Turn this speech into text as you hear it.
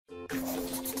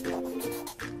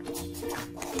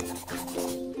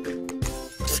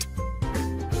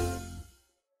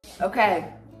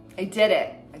Okay, I did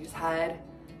it. I just had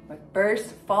my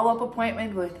first follow-up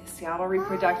appointment with Seattle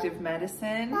Reproductive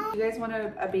Medicine. You guys want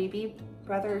a baby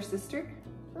brother or sister?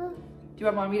 Do you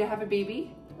want mommy to have a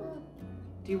baby?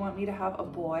 Do you want me to have a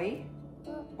boy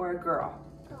or a girl?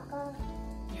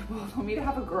 You both want me to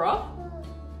have a girl?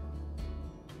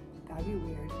 That'd be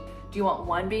weird. Do you want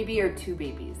one baby or two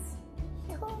babies?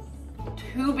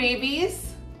 Two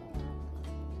babies?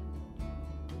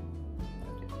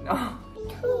 No.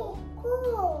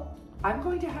 I'm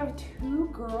going to have two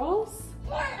girls?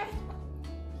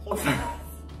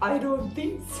 I don't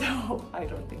think so. I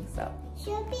don't think so.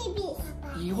 Two babies.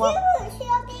 You want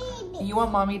babies. You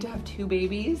want mommy to have two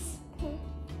babies?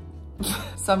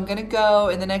 So I'm gonna go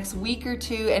in the next week or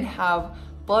two and have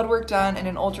blood work done and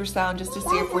an ultrasound just to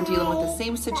see if we're dealing with the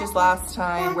same stitch as last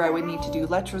time where I would need to do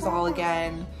letrozole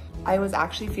again. I was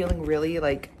actually feeling really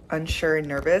like unsure and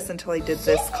nervous until I did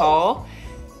this call,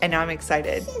 and now I'm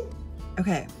excited.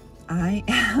 Okay, I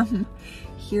am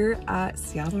here at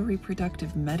Seattle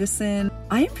Reproductive Medicine.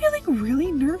 I am feeling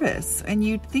really nervous, and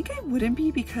you'd think I wouldn't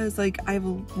be because like I've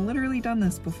literally done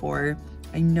this before.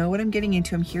 I know what I'm getting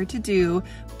into. I'm here to do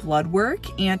blood work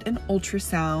and an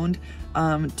ultrasound,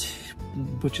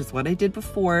 which is what I did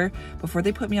before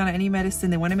they put me on any medicine.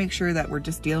 They want to make sure that we're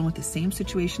just dealing with the same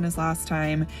situation as last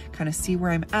time, kind of see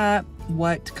where I'm at,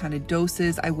 what kind of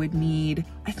doses I would need.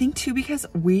 I think too, because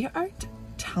we aren't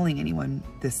telling anyone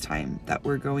this time that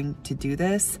we're going to do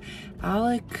this.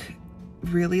 Alec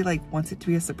really like wants it to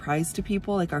be a surprise to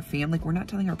people, like our family. Like we're not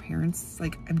telling our parents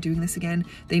like I'm doing this again.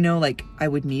 They know like I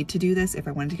would need to do this if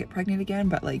I wanted to get pregnant again,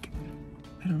 but like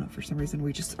I don't know, for some reason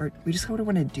we just kind of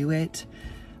want to do it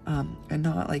and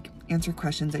not like answer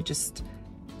questions. I just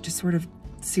sort of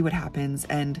see what happens,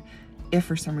 and if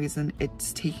for some reason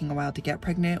it's taking a while to get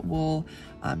pregnant, we'll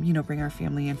you know, bring our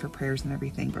family in for prayers and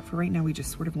everything. But for right now, we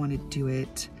just sort of want to do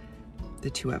it, the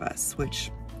two of us,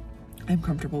 which I'm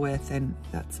comfortable with, and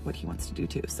that's what he wants to do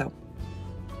too. So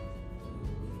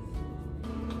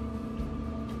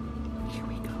here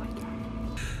we go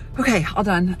again. Okay, all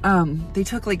done. They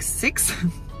took like 6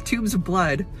 tubes of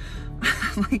blood.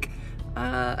 Like,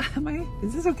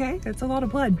 is this okay? That's a lot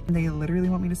of blood. And they literally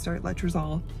want me to start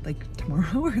letrozole like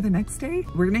tomorrow or the next day.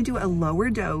 We're gonna do a lower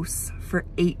dose for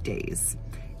 8 days.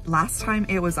 Last time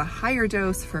it was a higher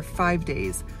dose for 5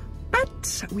 days,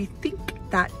 but we think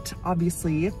that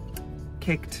obviously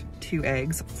kicked 2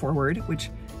 eggs forward, which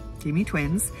gave me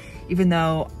twins, even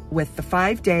though with the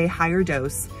 5-day higher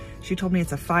dose, she told me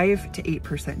it's a 5 to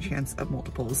 8% chance of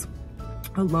multiples.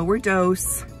 A lower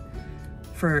dose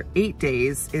for 8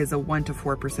 days is a 1 to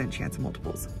 4% chance of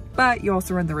multiples. But you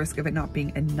also run the risk of it not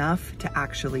being enough to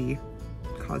actually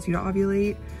cause you to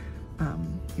ovulate,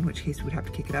 in which case we would have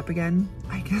to kick it up again.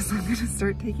 I guess I'm gonna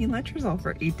start taking letrozole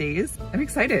for 8 days. I'm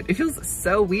excited. It feels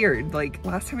so weird. Like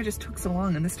last time it just took so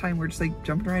long, and this time we're just like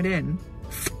jumping right in.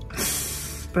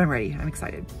 But I'm ready, I'm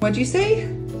excited. What'd you say?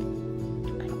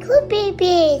 2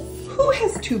 babies. Who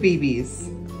has 2 babies?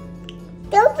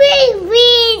 2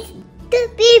 babies. 2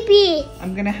 babies.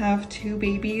 I'm gonna have 2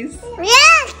 babies?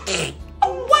 Yes.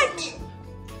 What?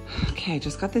 Okay, I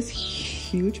just got this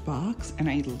huge box, and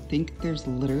I think there's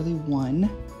literally 1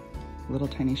 little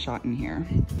tiny shot in here.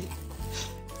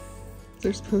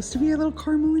 There's supposed to be a little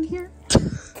caramel in here.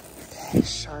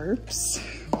 Sharps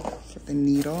for the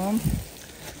needle.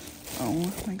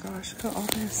 Oh my gosh, look at all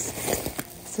this.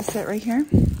 Is this it right here?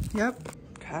 Yep.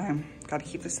 Okay, gotta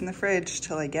keep this in the fridge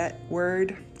till I get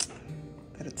word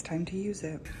that it's time to use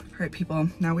it. All right, people,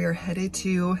 now we are headed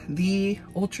to the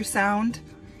ultrasound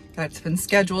that's been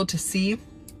scheduled to see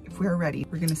if we are ready.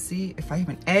 We're gonna see if I have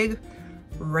an egg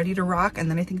ready to rock,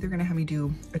 and then I think they're gonna have me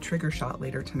do a trigger shot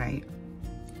later tonight.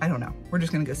 I don't know, we're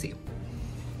just gonna go see.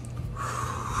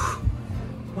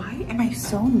 Why am I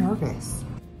so nervous?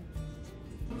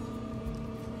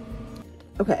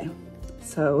 Okay,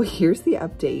 so here's the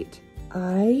update.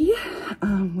 I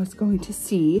was going to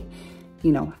see,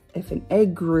 you know, if an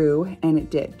egg grew, and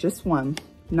it did, just 1,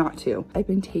 not 2. I've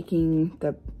been taking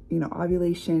the, you know,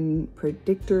 ovulation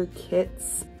predictor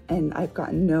kits, and I've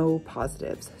gotten no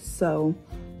positives. So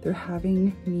they're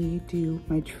having me do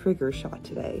my trigger shot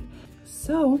today.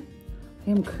 So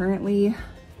I am currently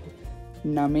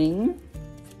numbing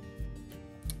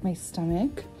my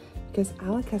stomach because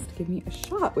Alec has to give me a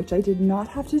shot, which I did not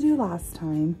have to do last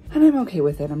time. And I'm okay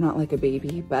with it. I'm not like a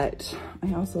baby, but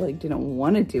I also like didn't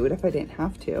want to do it if I didn't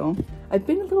have to. I've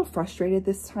been a little frustrated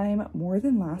this time, more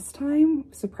than last time,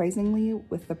 surprisingly,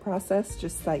 with the process.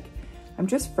 Just like, I'm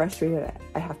just frustrated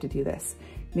I have to do this.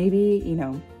 Maybe, you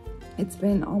know, it's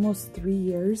been almost 3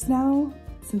 years now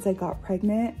since I got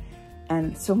pregnant,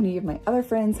 And so many of my other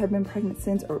friends have been pregnant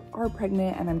since or are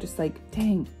pregnant, and I'm just like,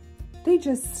 dang, they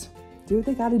just do what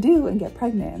they gotta do and get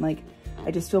pregnant. And like,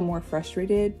 I just feel more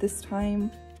frustrated this time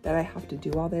that I have to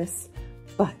do all this.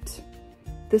 But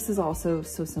this is also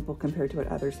so simple compared to what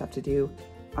others have to do.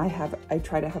 I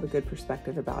try to have a good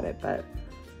perspective about it, but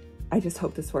I just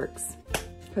hope this works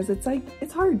because it's like,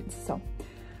 it's hard. So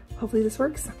hopefully this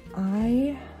works.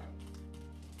 I'm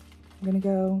gonna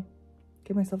go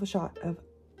give myself a shot of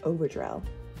Overdrel.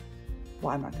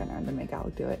 Well, I'm gonna make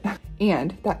Alec do it.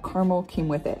 And that caramel came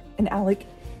with it, and Alec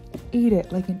ate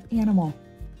it like an animal.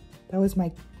 That was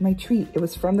my treat. It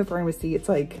was from the pharmacy. It's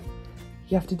like,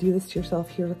 you have to do this to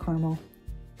yourself. Here's a caramel.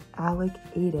 Alec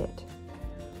ate it.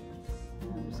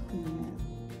 I'm just cleaning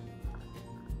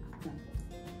it.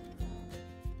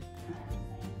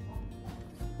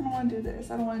 I don't want to do this.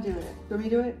 I don't want to do it. You want me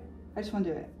to do it? I just want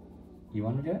to do it. You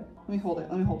want to do it? Let me hold it.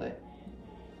 Let me hold it.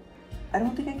 I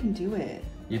don't think I can do it.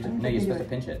 You have to, no, you're supposed to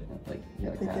pinch it. Like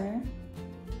Like that. there?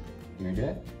 You want to do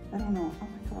it? I don't know. Oh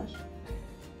my gosh.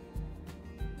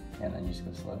 And then you just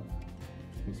go slow.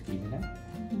 You squeeze it out.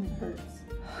 It hurts.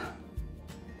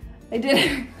 I did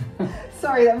it.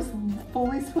 Sorry, that was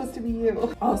fully supposed to be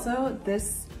you. Also,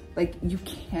 this, like, you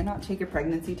cannot take a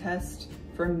pregnancy test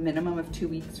for a minimum of 2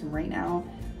 weeks from right now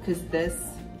because this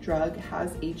drug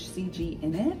has HCG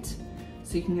in it,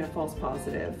 so you can get a false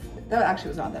positive. That actually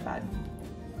was not that bad.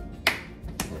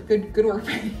 Good work.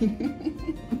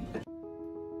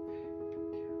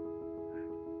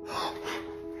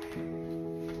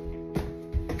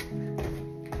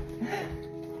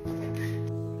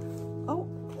 Oh,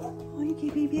 you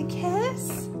gave baby a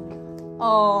kiss?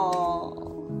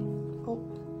 Oh,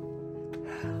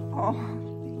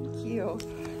 thank you.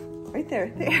 Right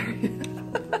there.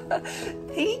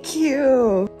 Thank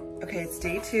you. Okay, it's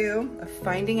day 2 of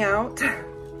finding out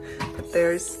that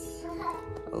there's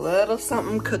a little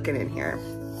something cooking in here. A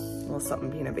little something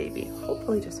being a baby.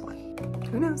 Hopefully just one.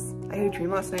 Who knows? I had a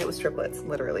dream last night. It was triplets,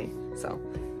 literally. So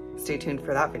stay tuned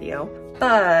for that video.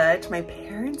 But my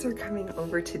parents are coming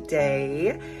over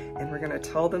today and we're gonna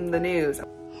tell them the news.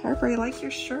 Harper, I like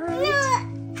your shirt.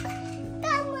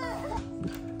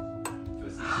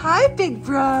 Hi, big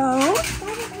bro.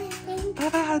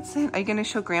 Baba had seen. Are you gonna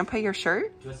show Grandpa your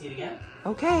shirt? Do you want to see it again?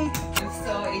 Okay. I'm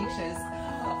so anxious.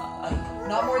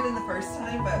 Not more than the first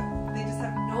time, but they just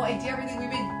have no idea everything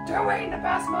we've been doing the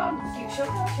past month. Show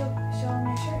them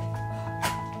your shirt.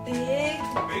 Big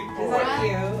boy. Is that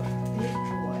cute? Big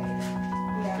boy.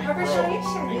 Yeah. Harper, show your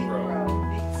shirt. Big bro.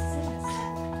 Big sis.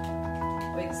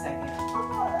 Wait a second.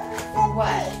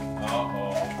 What?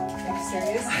 Uh-oh. Are you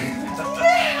serious?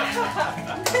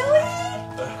 Really?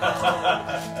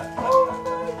 Oh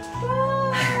my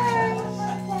gosh.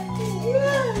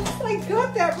 Yes, I got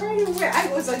that right away. I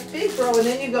was like, big bro, and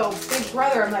then you go, big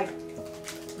brother. I'm like,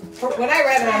 when I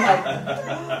read it, I'm like,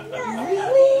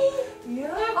 really?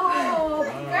 Yeah. Oh,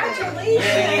 congratulations.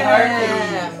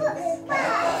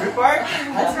 Fruit bar?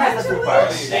 That's not the fruit bar.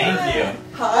 Thank you.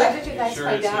 When did you guys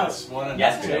find out?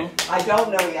 Yesterday. I don't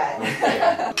know yet.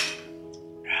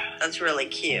 That's really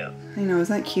cute. I know,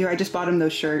 isn't that cute? I just bought him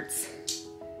those shirts.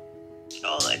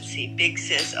 Oh, let's see. Big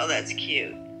sis. Oh, that's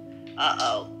cute.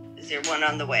 Uh-oh. Is there one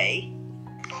on the way?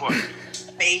 What?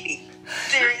 Baby.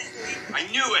 Seriously? I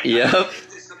knew it. Yep. I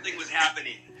knew something was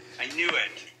happening. I knew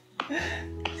it.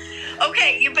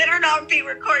 Okay, you better not be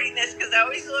recording this because I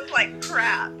always look like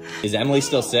crap. Is Emily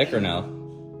still sick or no?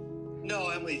 No,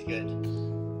 Emily's good.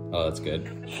 Oh, that's good.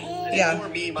 Yeah. For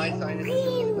me, my sinus is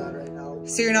really bad right now.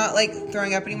 So you're not like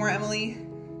throwing up anymore, Emily?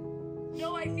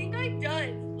 No, I think I'm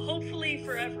done. Hopefully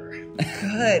forever.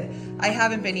 Good. I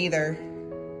haven't been either.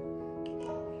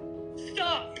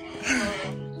 Stop.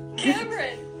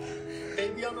 Cameron.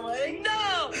 Baby on the way?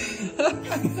 No.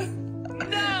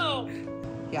 No.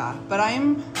 Yeah, but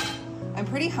I'm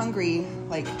pretty hungry.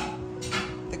 Like,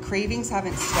 the cravings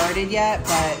haven't started yet,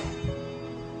 but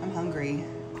I'm hungry.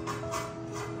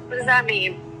 What does that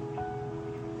mean?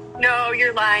 No,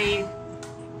 you're lying.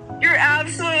 You're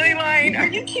absolutely lying. Are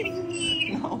you kidding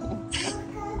me? No.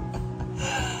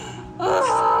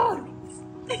 Oh.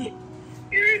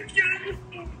 You're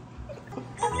joking.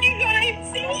 You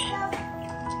guys see?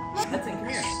 Hudson, come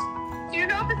here. Do you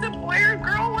know if it's a boy or a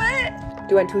girl? What? Do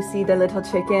you want to see the little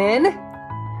chicken?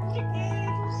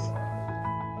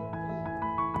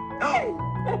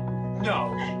 No.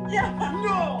 Yeah.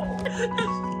 No.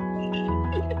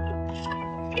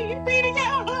 He's eating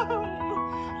out.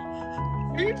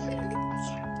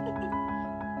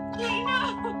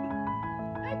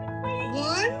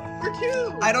 One or two?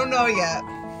 I don't know yet.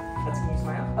 That's a good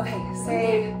smile. Okay,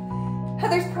 say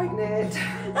Heather's pregnant.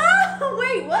 Oh,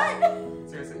 wait, what?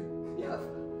 Seriously? Yep.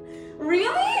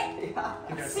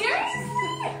 Serious?